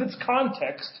because of its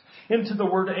context into the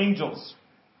word angels.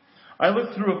 I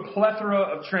looked through a plethora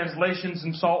of translations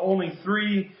and saw only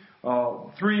three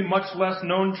much less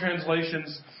known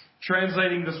translations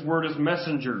translating this word as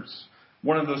messengers.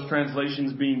 One of those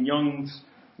translations being Young's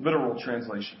literal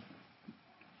translation.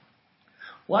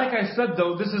 Like I said,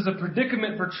 though, this is a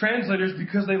predicament for translators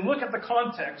because they look at the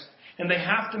context and they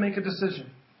have to make a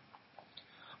decision.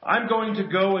 I'm going to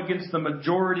go against the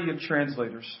majority of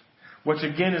translators, which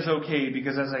again is okay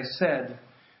because, as I said,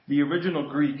 the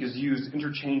original Greek is used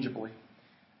interchangeably.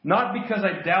 Not because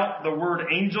I doubt the word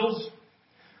angels,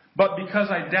 but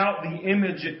because I doubt the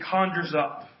image it conjures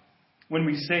up when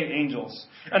we say angels.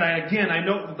 And I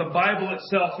note that the Bible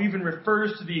itself even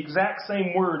refers to the exact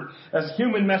same word as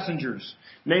human messengers,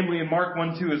 namely in Mark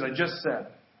 1:2, as I just said.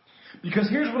 Because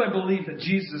here's what I believe that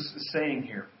Jesus is saying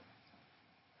here.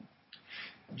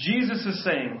 Jesus is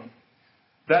saying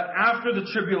that after the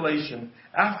tribulation,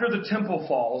 after the temple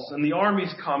falls and the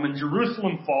armies come and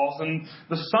Jerusalem falls and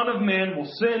the Son of Man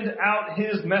will send out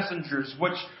His messengers,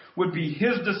 which would be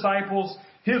His disciples,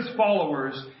 His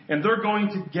followers, and they're going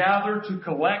to gather, to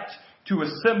collect, to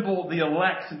assemble the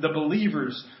elect, the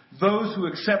believers, those who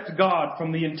accept God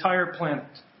from the entire planet.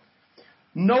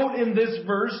 Note in this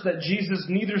verse that Jesus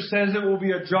neither says it will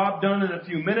be a job done in a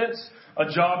few minutes, a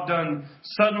job done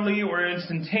suddenly or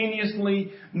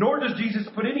instantaneously, nor does Jesus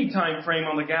put any time frame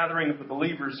on the gathering of the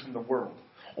believers from the world.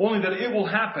 Only that it will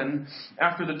happen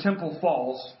after the temple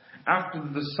falls, after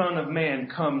the Son of Man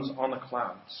comes on the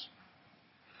clouds.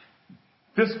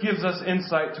 This gives us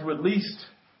insight to at least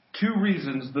two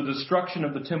reasons the destruction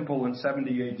of the temple in 70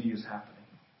 AD is happening.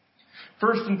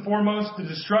 First and foremost, the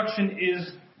destruction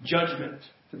is judgment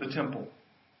to the temple.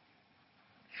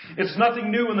 It's nothing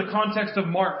new in the context of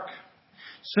Mark.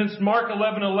 Since Mark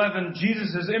 11:11,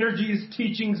 Jesus' energies,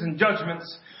 teachings, and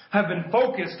judgments have been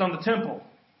focused on the temple.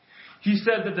 He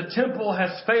said that the temple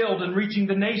has failed in reaching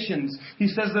the nations. He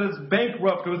says that it's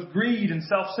bankrupt with greed and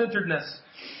self-centeredness.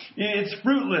 It's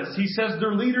fruitless. He says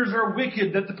their leaders are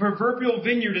wicked, that the proverbial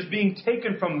vineyard is being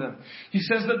taken from them. He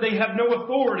says that they have no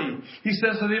authority. He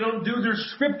says that they don't do their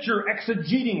scripture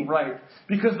exegeting right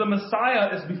because the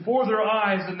Messiah is before their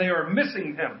eyes and they are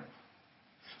missing Him.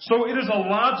 So it is a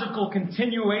logical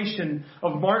continuation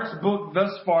of Mark's book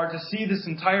thus far to see this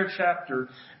entire chapter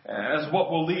as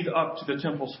what will lead up to the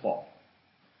temple's fall.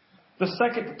 The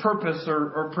second purpose,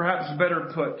 or perhaps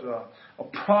better put, a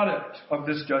product of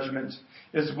this judgment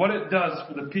is what it does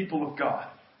for the people of God.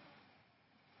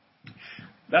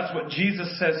 That's what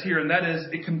Jesus says here, and that is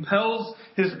it compels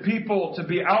His people to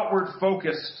be outward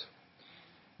focused.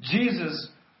 Jesus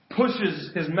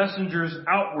pushes His messengers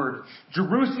outward.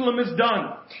 Jerusalem is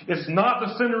done. It's not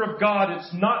the center of God.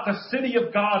 It's not the city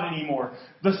of God anymore.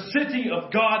 The city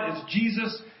of God is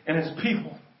Jesus and His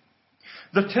people.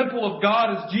 The temple of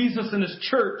God is Jesus and His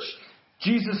church.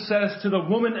 Jesus says to the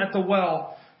woman at the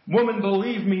well, Woman,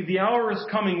 believe me, the hour is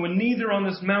coming when neither on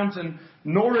this mountain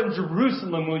nor in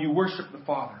Jerusalem will you worship the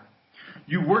Father.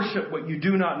 You worship what you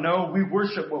do not know. We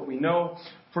worship what we know,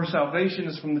 for salvation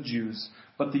is from the Jews.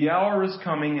 But the hour is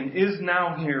coming and is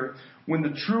now here when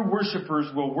the true worshipers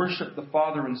will worship the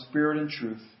Father in spirit and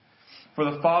truth. For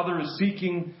the Father is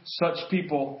seeking such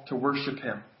people to worship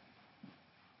Him.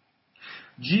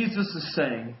 Jesus is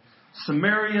saying,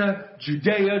 Samaria,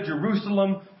 Judea,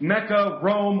 Jerusalem, Mecca,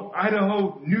 Rome,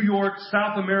 Idaho, New York,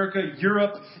 South America,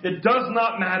 Europe, it does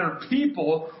not matter.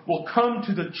 People will come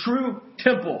to the true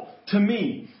temple, to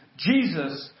me,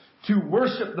 Jesus, to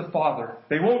worship the Father.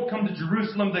 They won't come to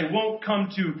Jerusalem. They won't come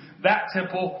to that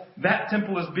temple. That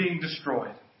temple is being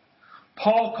destroyed.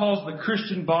 Paul calls the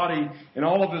Christian body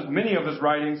in many of his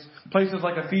writings, places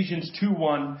like Ephesians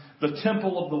 2:1, the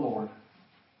temple of the Lord.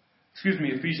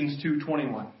 Ephesians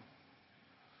 2:21.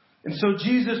 And so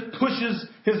Jesus pushes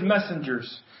His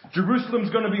messengers.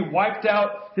 Jerusalem's going to be wiped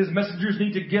out. His messengers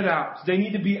need to get out. They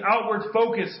need to be outward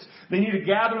focused. They need to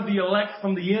gather the elect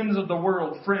from the ends of the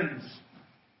world. Friends,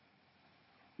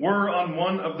 we're on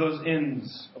one of those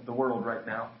ends of the world right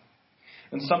now.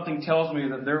 And something tells me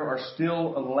that there are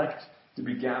still elect to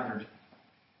be gathered.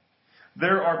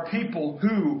 There are people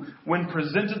who, when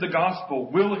presented the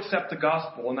gospel, will accept the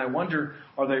gospel. And I wonder,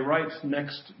 are they right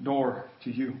next door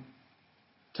to you?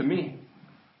 To me.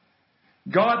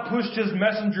 God pushed His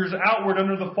messengers outward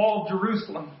under the fall of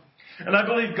Jerusalem. And I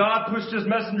believe God pushed His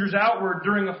messengers outward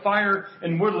during a fire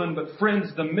in Woodland. But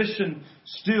friends, the mission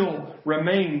still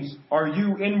remains. Are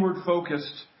you inward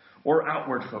focused or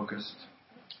outward focused?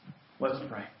 Let's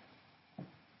pray.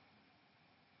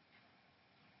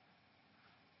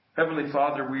 Heavenly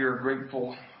Father, we are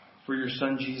grateful for Your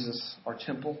Son Jesus, our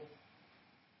temple.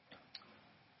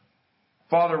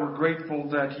 Father, we're grateful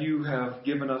that You have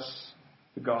given us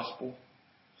the gospel.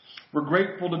 We're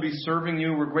grateful to be serving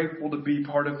You. We're grateful to be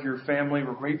part of Your family.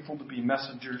 We're grateful to be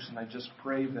messengers. And I just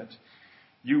pray that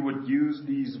You would use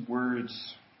these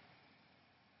words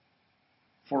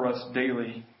for us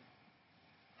daily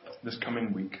this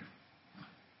coming week.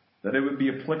 That it would be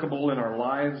applicable in our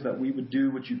lives, that we would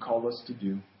do what You call us to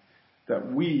do.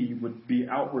 That we would be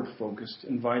outward focused,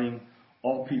 inviting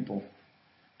all people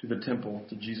to the temple,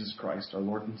 to Jesus Christ, our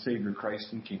Lord and Savior, Christ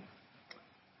and King.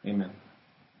 Amen.